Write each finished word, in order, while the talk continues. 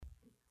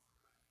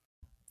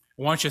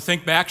I want you to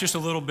think back just a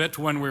little bit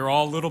to when we were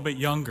all a little bit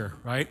younger,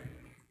 right?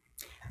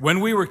 When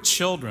we were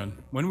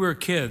children, when we were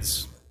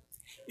kids,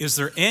 is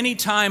there any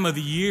time of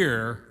the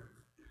year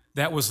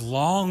that was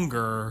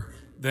longer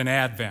than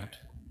Advent?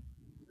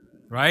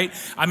 Right?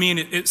 I mean,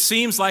 it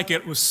seems like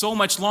it was so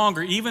much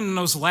longer, even in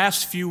those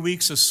last few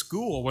weeks of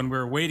school when we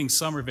were waiting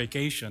summer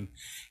vacation.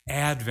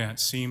 Advent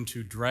seemed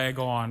to drag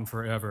on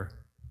forever.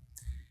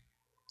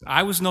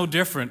 I was no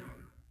different.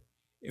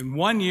 In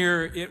one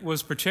year, it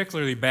was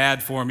particularly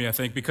bad for me, I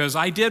think, because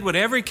I did what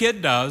every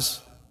kid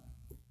does.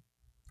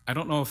 I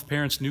don't know if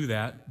parents knew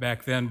that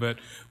back then, but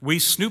we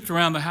snooped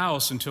around the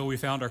house until we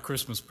found our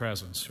Christmas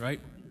presents, right?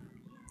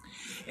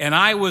 And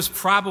I was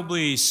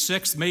probably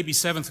 6th, maybe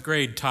 7th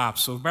grade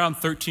tops, so around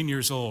 13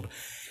 years old.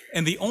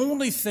 And the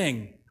only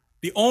thing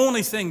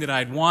that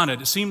I'd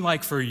wanted, it seemed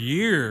like for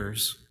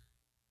years,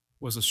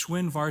 was a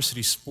Schwinn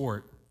Varsity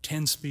Sport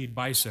 10-speed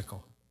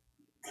bicycle.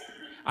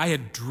 I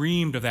had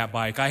dreamed of that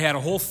bike. I had a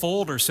whole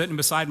folder sitting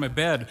beside my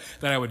bed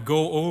that I would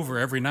go over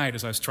every night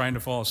as I was trying to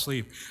fall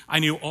asleep. I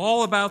knew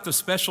all about the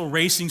special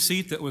racing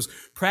seat that was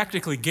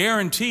practically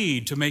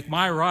guaranteed to make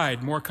my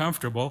ride more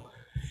comfortable.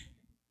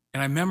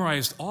 And I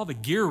memorized all the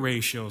gear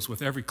ratios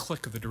with every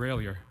click of the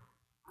derailleur.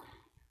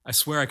 I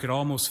swear I could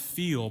almost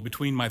feel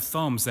between my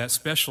thumbs that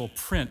special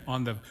print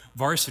on the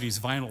Varsity's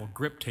vinyl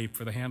grip tape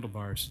for the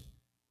handlebars.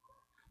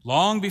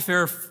 Long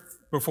before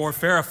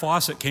Farrah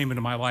Fawcett came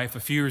into my life a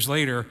few years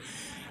later,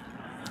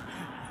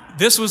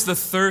 this was the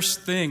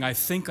first thing I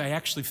think I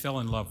actually fell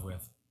in love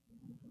with.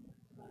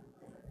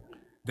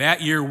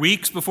 That year,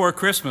 weeks before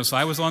Christmas,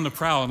 I was on the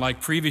prowl, and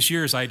like previous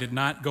years, I did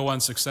not go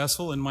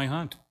unsuccessful in my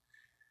hunt.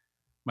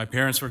 My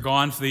parents were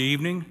gone for the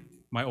evening.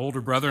 My older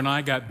brother and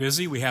I got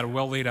busy. We had a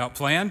well-laid-out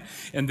plan,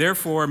 and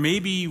therefore,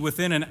 maybe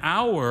within an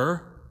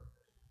hour,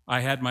 I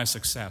had my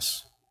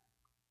success.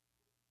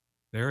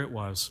 There it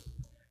was,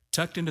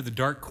 tucked into the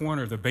dark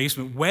corner of the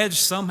basement, wedged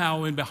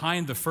somehow in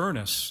behind the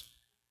furnace.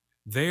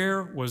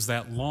 There was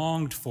that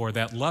longed-for,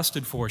 that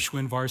lusted-for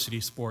Schwinn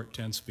Varsity Sport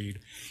 10-speed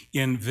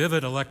in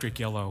vivid electric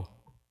yellow.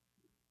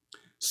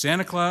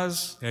 Santa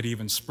Claus had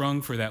even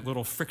sprung for that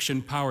little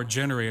friction-powered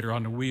generator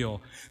on the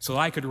wheel so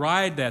I could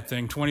ride that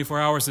thing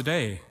 24 hours a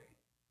day.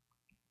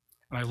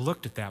 And I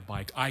looked at that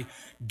bike. I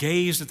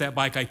gazed at that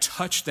bike. I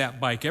touched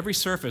that bike, every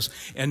surface.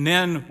 And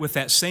then with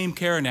that same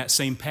care and that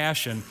same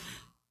passion,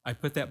 I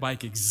put that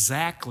bike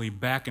exactly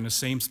back in the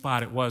same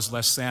spot it was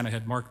lest Santa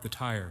had marked the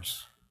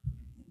tires.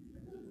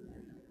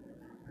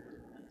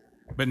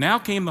 But now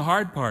came the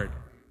hard part.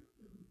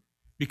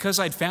 Because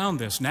I'd found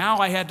this, now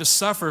I had to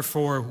suffer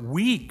for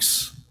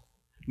weeks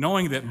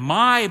knowing that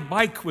my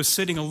bike was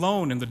sitting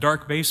alone in the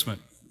dark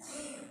basement.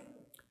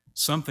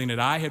 Something that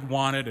I had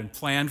wanted and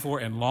planned for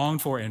and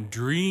longed for and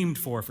dreamed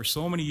for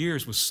so many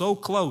years was so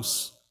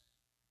close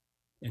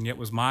and yet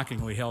was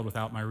mockingly held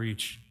without my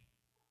reach.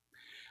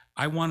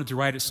 I wanted to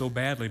ride it so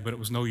badly, but it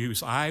was no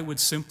use. I would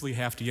simply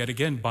have to yet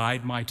again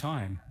bide my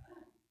time.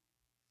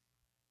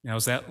 Now,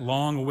 as that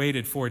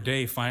long-awaited for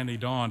day finally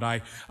dawned,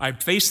 I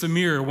faced the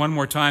mirror one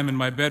more time in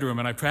my bedroom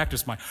and I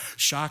practiced my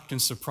shocked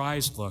and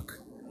surprised look.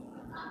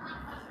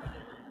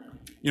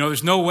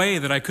 There's no way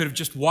that I could have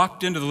just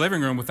walked into the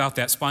living room without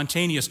that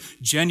spontaneous,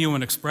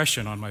 genuine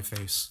expression on my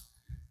face.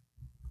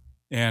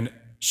 And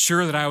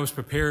sure that I was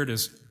prepared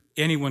as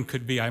anyone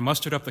could be, I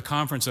mustered up the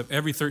confidence of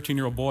every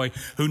 13-year-old boy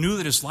who knew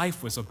that his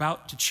life was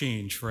about to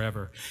change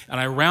forever. And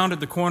I rounded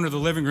the corner of the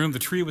living room. The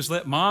tree was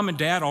lit. Mom and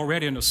Dad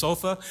already on the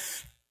sofa,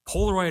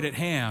 Polaroid at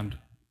hand,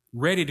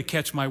 ready to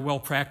catch my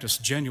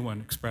well-practiced, genuine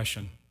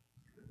expression.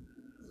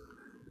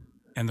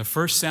 And the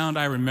first sound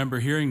I remember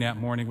hearing that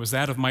morning was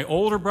that of my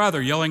older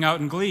brother yelling out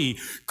in glee,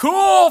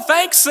 "Cool,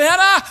 thanks,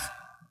 Santa!"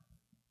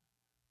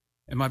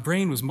 And my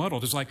brain was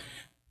muddled. It's like,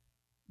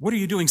 what are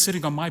you doing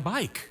sitting on my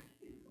bike?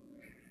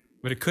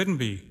 But it couldn't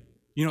be.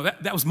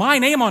 That was my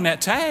name on that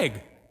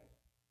tag.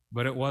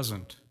 But it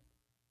wasn't.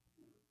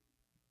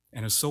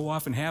 And as so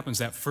often happens,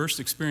 that first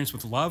experience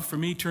with love for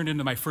me turned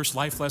into my first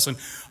life lesson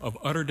of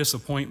utter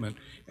disappointment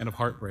and of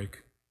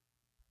heartbreak.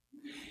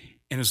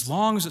 And as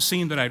long as it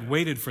seemed that I'd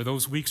waited for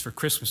those weeks for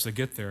Christmas to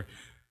get there,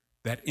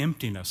 that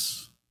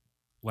emptiness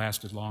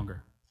lasted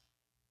longer.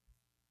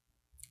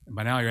 And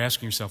by now you're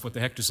asking yourself, what the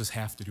heck does this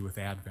have to do with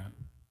Advent?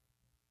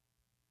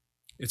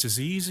 It's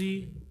as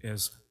easy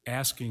as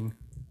asking,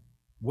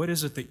 what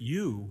is it that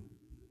you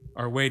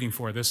are waiting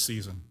for this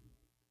season?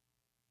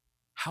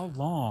 How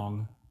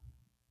long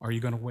are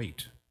you going to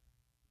wait?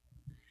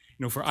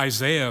 For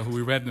Isaiah, who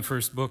we read in the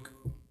first book,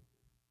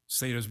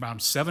 say it was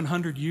about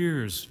 700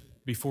 years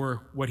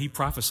before what he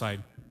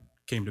prophesied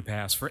came to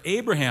pass. For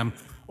Abraham,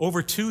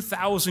 over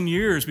 2,000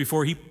 years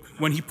before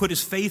when he put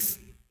his faith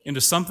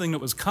into something that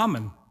was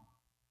coming,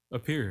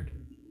 appeared.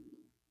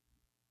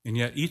 And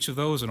yet each of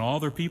those and all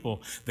their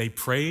people, they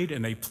prayed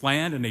and they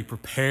planned and they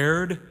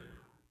prepared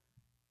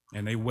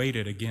and they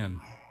waited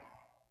again.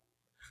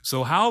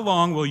 So how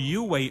long will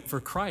you wait for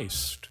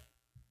Christ?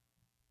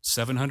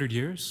 700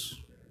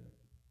 years?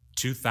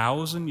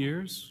 2,000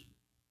 years?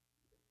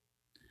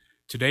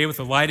 Today, with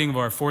the lighting of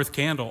our fourth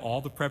candle,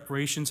 all the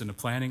preparations and the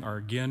planning are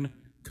again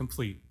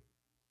complete.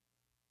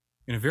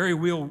 in a very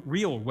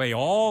real way,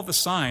 all the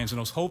signs and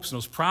those hopes and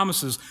those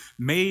promises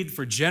made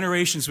for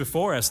generations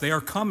before us, they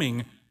are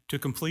coming to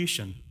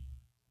completion.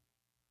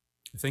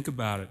 Think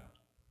about it.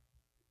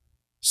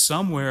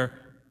 Somewhere,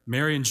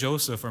 Mary and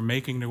Joseph are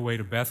making their way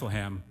to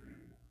Bethlehem.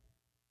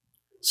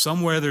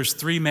 Somewhere there's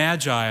 3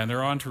 magi and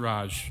their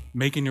entourage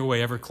making their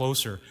way ever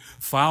closer,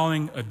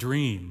 following a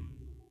dream,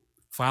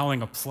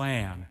 following a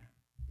plan,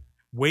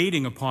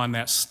 waiting upon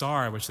that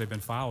star which they've been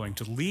following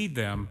to lead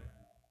them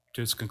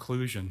to its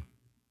conclusion.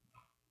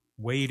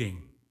 Waiting.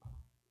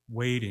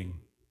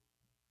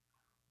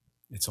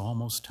 It's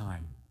almost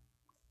time.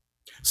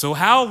 So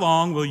how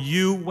long will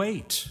you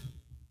wait?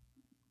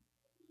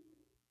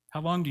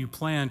 How long do you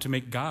plan to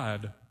make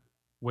God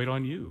wait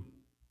on you?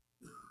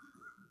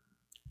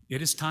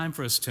 It is time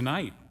for us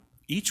tonight,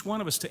 each one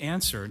of us, to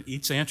answer, and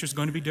each answer is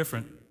going to be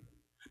different.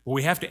 But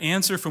we have to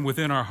answer from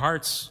within our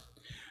hearts.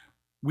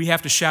 We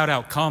have to shout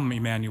out, "Come,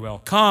 Emmanuel.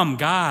 Come,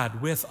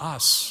 God, with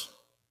us,"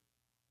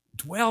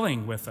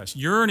 dwelling with us,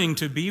 yearning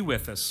to be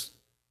with us.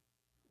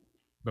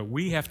 But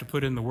we have to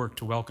put in the work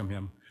to welcome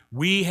him.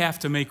 We have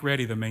to make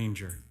ready the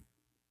manger.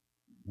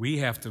 We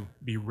have to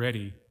be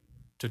ready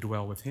to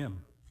dwell with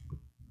him.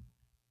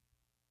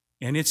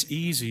 And it's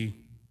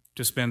easy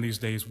to spend these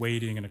days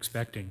waiting and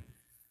expecting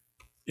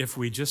if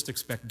we just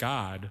expect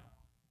God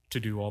to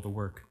do all the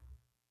work.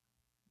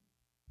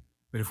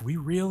 But if we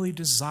really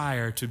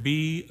desire to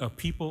be a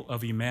people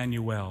of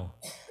Emmanuel,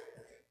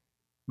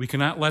 we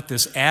cannot let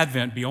this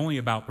Advent be only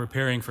about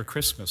preparing for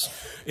Christmas.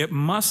 It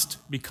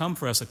must become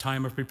for us a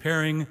time of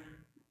preparing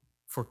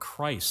for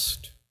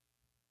Christ.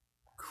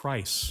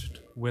 Christ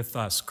with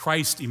us.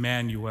 Christ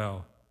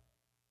Emmanuel.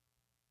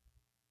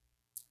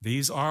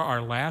 These are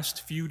our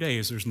last few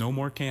days. There's no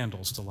more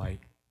candles to light.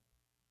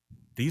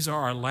 These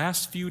are our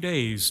last few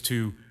days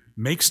to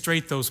make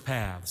straight those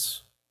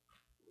paths,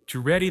 to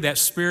ready that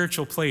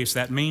spiritual place,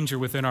 that manger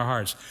within our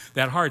hearts,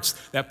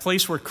 that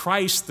place where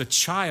Christ, the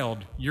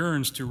child,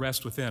 yearns to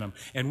rest within him.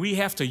 And we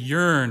have to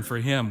yearn for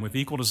him with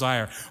equal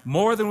desire,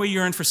 more than we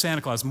yearn for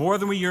Santa Claus, more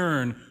than we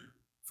yearn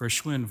for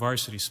Schwinn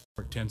Varsity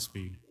Sport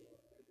 10-speed,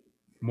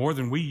 more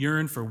than we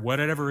yearn for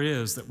whatever it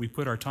is that we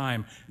put our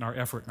time and our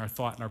effort and our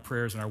thought and our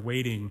prayers and our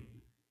waiting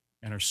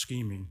and our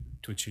scheming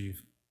to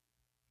achieve.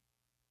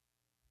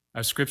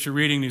 Our scripture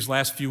reading these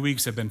last few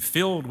weeks have been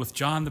filled with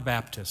John the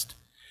Baptist.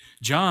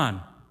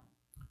 John,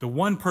 the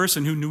one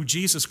person who knew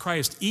Jesus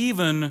Christ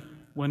even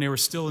when they were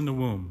still in the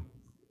womb.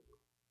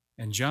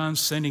 And John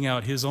sending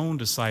out his own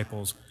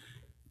disciples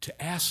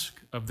to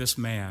ask of this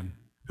man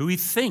who he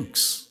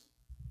thinks,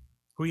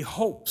 who he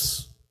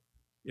hopes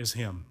is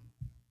him.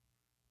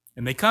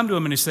 And they come to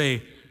him and they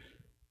say,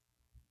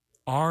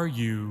 "Are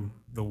you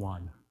the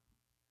one?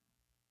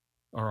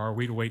 Or are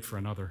we to wait for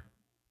another?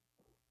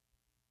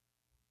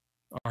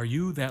 Are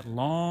you that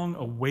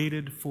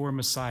long-awaited for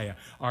Messiah?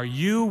 Are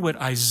you what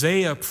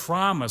Isaiah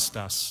promised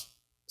us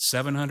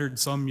 700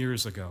 some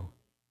years ago?"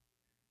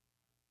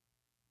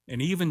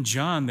 And even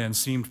John then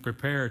seemed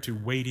prepared to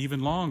wait even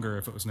longer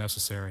if it was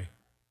necessary.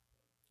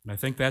 And I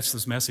think that's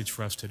this message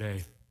for us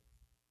today.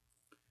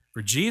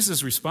 For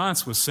Jesus'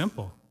 response was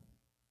simple.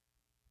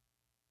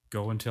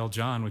 Go and tell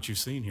John what you've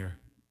seen here.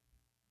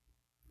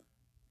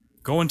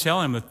 Go and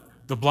tell him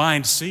that the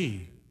blind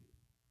see,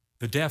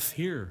 the deaf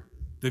hear,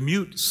 the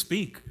mute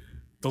speak,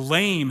 the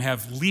lame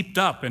have leaped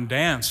up and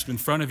danced in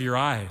front of your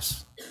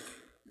eyes.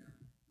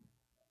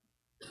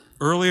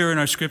 Earlier in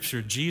our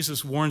scripture,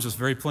 Jesus warns us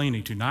very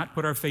plainly to not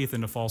put our faith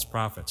into false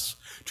prophets,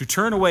 to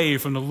turn away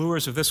from the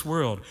lures of this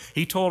world.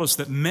 He told us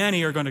that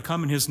many are going to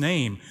come in his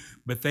name,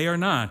 but they are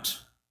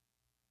not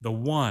the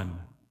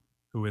one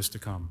who is to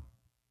come.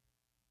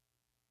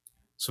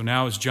 So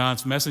now as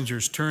John's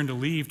messengers turn to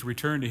leave to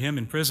return to him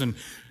in prison,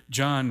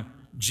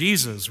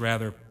 Jesus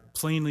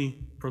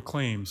plainly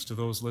proclaims to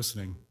those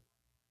listening.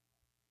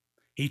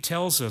 He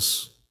tells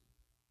us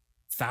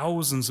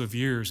thousands of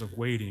years of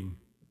waiting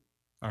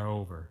are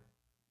over.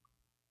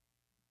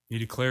 He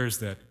declares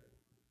that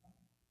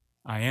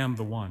I am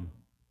the one.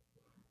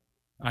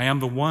 I am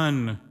the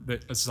one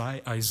that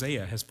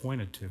Isaiah has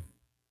pointed to.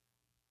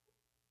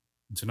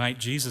 And tonight,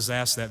 Jesus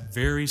asks that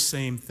very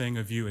same thing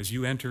of you as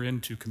you enter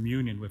into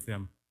communion with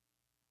him.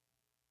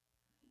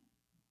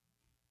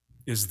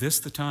 Is this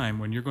the time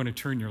when you're going to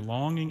turn your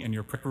longing and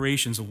your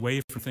preparations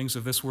away from things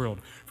of this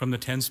world, from the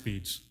 10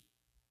 speeds,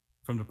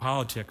 from the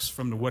politics,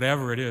 from the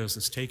whatever it is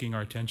that's taking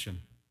our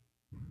attention?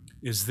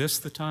 Is this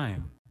the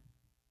time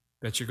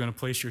that you're going to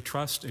place your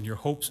trust and your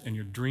hopes and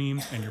your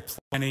dreams and your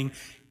planning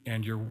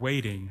and your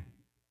waiting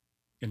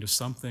into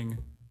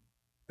something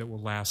that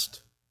will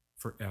last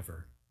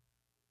forever?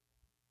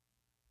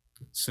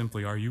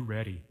 Simply, are you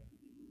ready?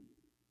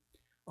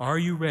 Are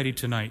you ready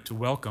tonight to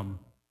welcome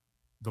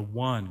the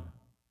one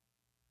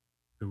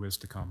who is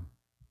to come?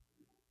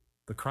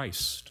 The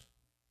Christ,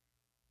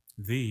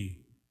 the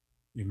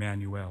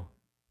Emmanuel.